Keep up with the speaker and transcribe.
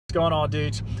What's going on,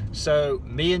 dudes? So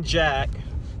me and Jack,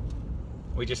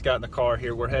 we just got in the car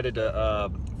here. We're headed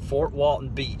to Fort Walton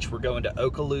Beach. We're going to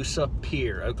Okaloosa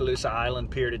Pier, Okaloosa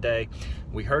Island Pier today.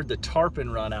 We heard the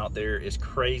tarpon run out there is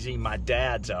crazy. My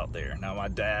dad's out there. Now my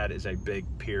dad is a big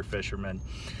pier fisherman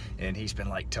and he's been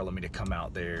like telling me to come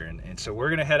out there. And so we're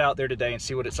gonna head out there today and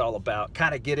see what it's all about,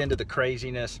 kind of get into the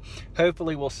craziness.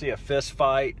 Hopefully we'll see a fist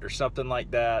fight or something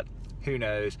like that. Who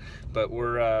knows? But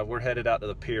we're headed out to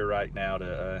the pier right now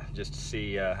to just to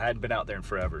see. I hadn't been out there in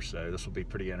forever, so this will be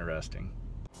pretty interesting.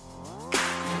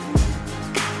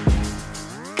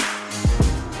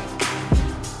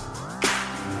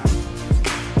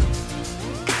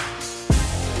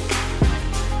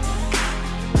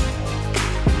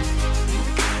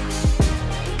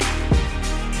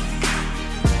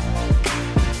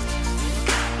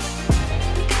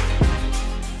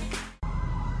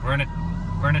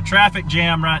 We're in a traffic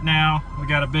jam right now. We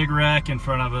got a big wreck in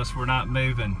front of us. We're not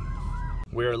moving.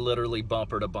 We're literally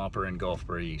bumper to bumper in Gulf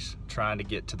Breeze, trying to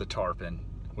get to the Tarpon.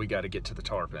 We got to get to the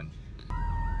Tarpon.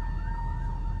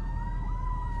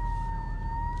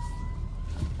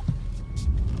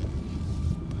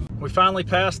 We finally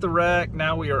passed the wreck.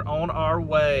 Now we are on our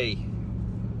way.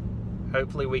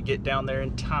 Hopefully we get down there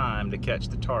in time to catch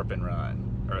the Tarpon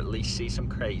run, or at least see some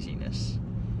craziness.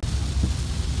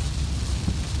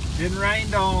 Getting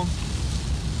rained on.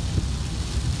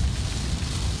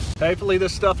 Hopefully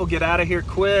this stuff will get out of here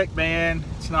quick, man.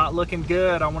 It's not looking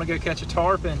good. I want to go catch a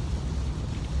tarpon.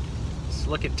 It's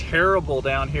looking terrible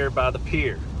down here by the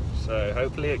pier. So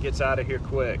hopefully it gets out of here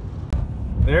quick.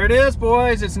 There it is,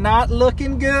 boys. It's not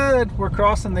looking good. We're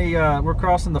crossing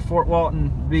the Fort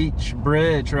Walton Beach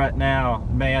Bridge right now.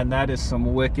 Man, that is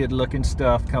some wicked looking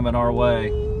stuff coming our way.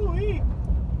 Ooh-wee.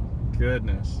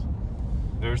 Goodness.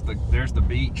 There's the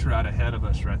beach right ahead of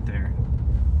us right there.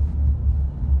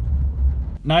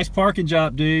 Nice parking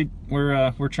job, dude.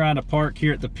 We're trying to park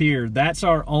here at the pier. That's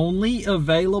our only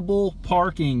available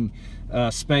parking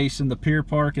space in the pier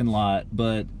parking lot,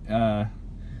 but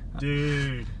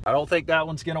dude, I don't think that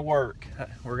one's gonna work.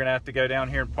 We're gonna have to go down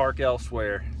here and park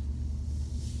elsewhere.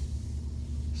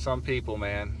 Some people,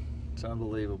 man, it's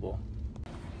unbelievable.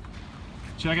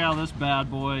 Check out this bad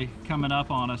boy coming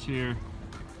up on us here.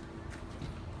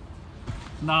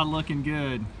 Not looking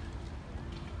good.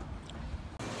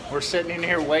 We're sitting in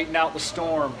here waiting out the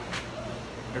storm.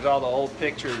 There's all the old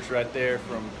pictures right there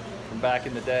from back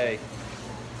in the day.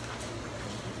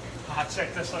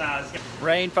 Check this one out.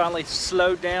 Rain finally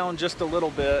slowed down just a little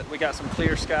bit. We got some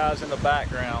clear skies in the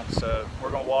background, so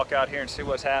we're gonna walk out here and see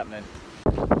what's happening.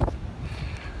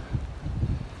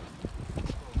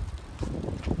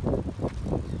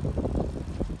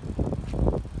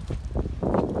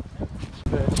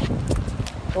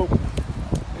 Oh,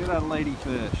 look at that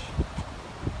ladyfish.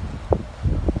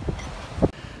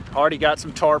 Already got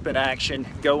some tarpon action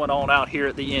going on out here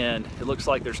at the end. It looks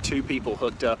like there's two people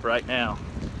hooked up right now.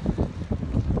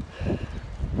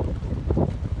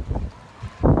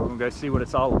 We're gonna go see what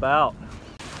it's all about.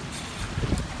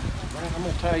 I'm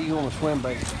gonna tie you on a swim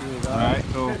bait. All right,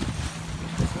 cool.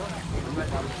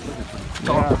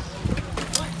 Yeah.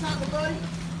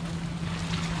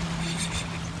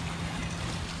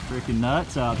 Freaking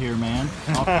nuts out here, man.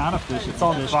 All kind of fish. It's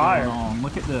all this going on.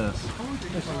 Look at this.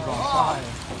 This one's on fire.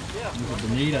 Look at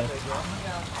bonita.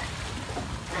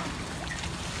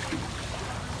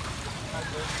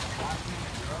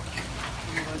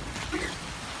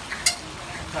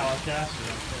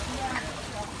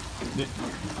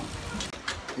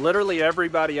 Literally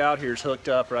everybody out here is hooked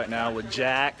up right now with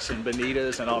jacks and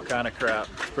bonitas and all kind of crap.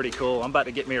 It's pretty cool. I'm about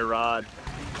to get me a rod.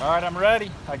 All right, I'm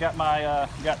ready. I got my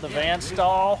got the van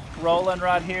stall rolling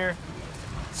right here.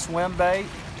 Swim bait.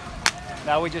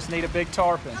 Now we just need a big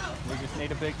tarpon. We just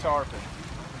need a big tarpon.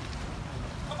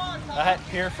 I hadn't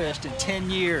pier fished in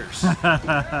 10 years. For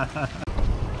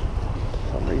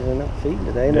some reason they're not feeding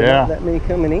today, and there's not that many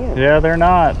coming in. Yeah, they're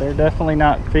not. They're definitely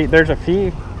not feeding. There's a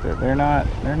few, but they're not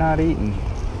eating.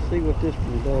 Let's see what this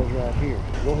one does right here.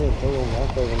 Go ahead and throw them. I'll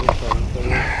throw them this way.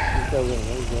 Throw them.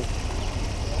 There you go.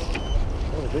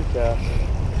 Oh, big guy.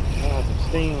 I'll have some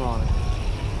steam on it.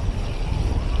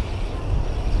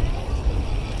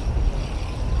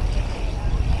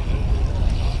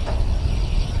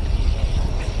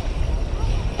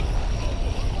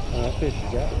 Oh, that fish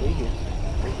has got to be good.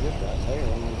 It's just right there. I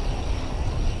mean.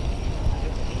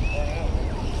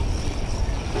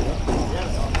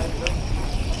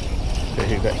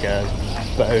 Dude, that guy's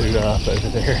bowed up over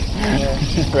there.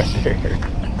 Yeah. Right there.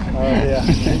 Oh yeah,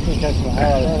 you can catch my eye.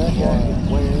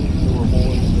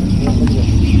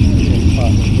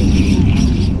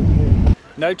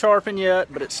 No tarpon yet,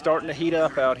 but it's starting to heat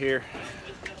up out here.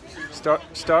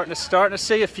 Starting to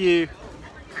see a few.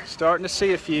 Starting to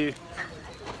see a few.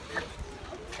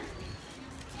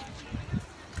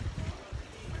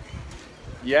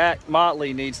 Yak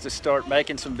Motley needs to start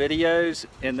making some videos,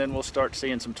 and then we'll start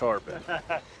seeing some tarpon.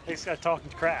 He's got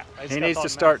talking crap. He needs to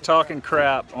start talking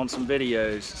crap on some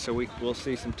videos, so we'll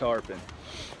see some tarpon.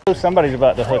 Somebody's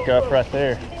about to hook up right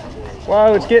there.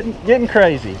 Whoa, it's getting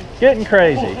crazy. Getting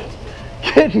crazy.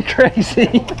 Getting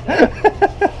crazy.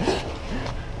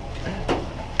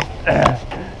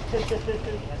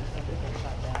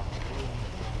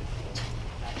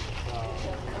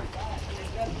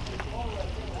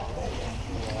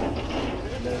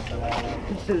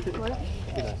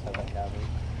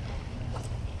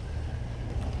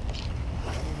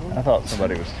 I thought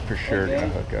somebody was for sure going to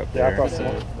hook up there. Yeah, I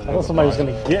thought somebody was going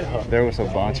to get hooked. There was a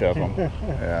bunch of them.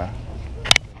 Yeah.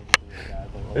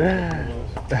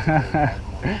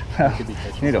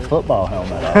 You need a football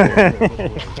helmet out here.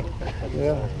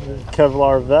 Yeah,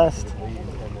 Kevlar vest.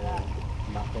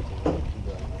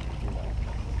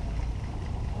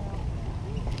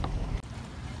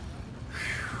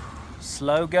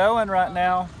 Slow going right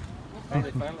now.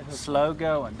 Slow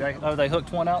going. They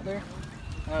hooked one out there?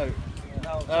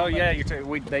 Oh yeah,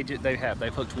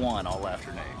 they've hooked one all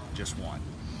afternoon, just one.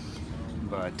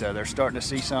 But they're starting to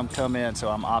see some come in, so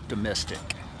I'm optimistic.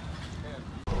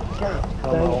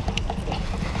 Oh,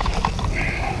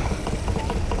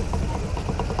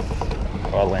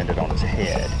 I landed on his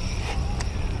head.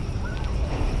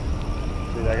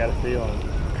 Dude, I got a feeling.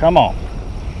 Come on.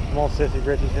 Come on, Sissy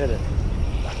Bridges, hit it.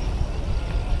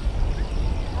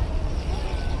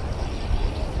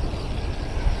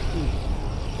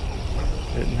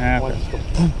 Didn't happen.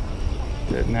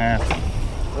 Didn't happen.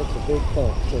 That's a big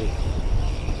thump, too.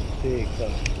 Big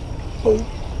thump. Boom.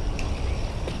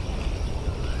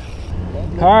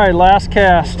 All right, last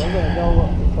cast. They're going to go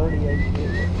up to 38 feet.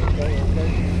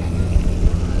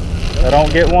 If I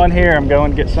don't get one here, I'm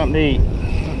going to get something to eat.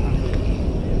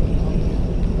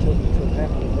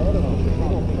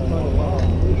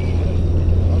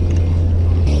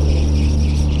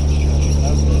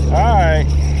 All right.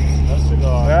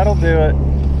 That'll do it.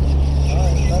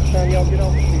 Alright, that's how y'all get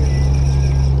over here.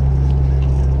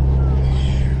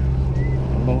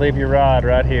 I'm gonna leave your rod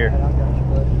right here. I got you,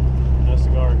 buddy. No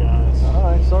cigar, guys.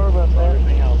 Alright, sorry about that.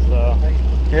 Everything else, though.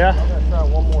 Yeah? I'm gonna try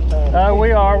one more time.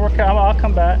 We are. I'll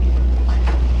come back.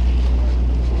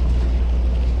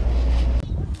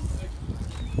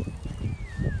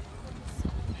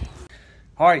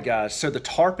 All right, guys. So the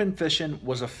tarpon fishing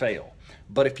was a fail.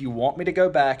 But if you want me to go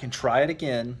back and try it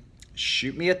again,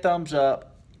 shoot me a thumbs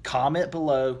up, comment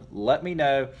below, let me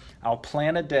know. I'll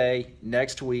plan a day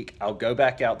next week. I'll go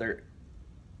back out there.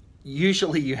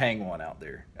 Usually you hang one out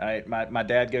there. My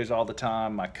dad goes all the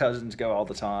time. My cousins go all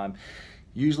the time.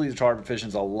 Usually the tarpon fishing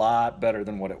is a lot better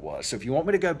than what it was. So if you want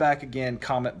me to go back again,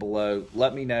 comment below.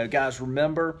 Let me know. Guys,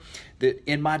 remember that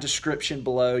in my description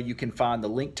below, you can find the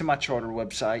link to my charter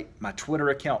website, my Twitter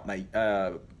account, my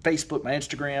Facebook, my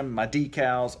Instagram, my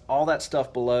decals, all that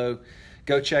stuff below.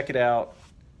 Go check it out.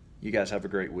 You guys have a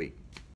great week.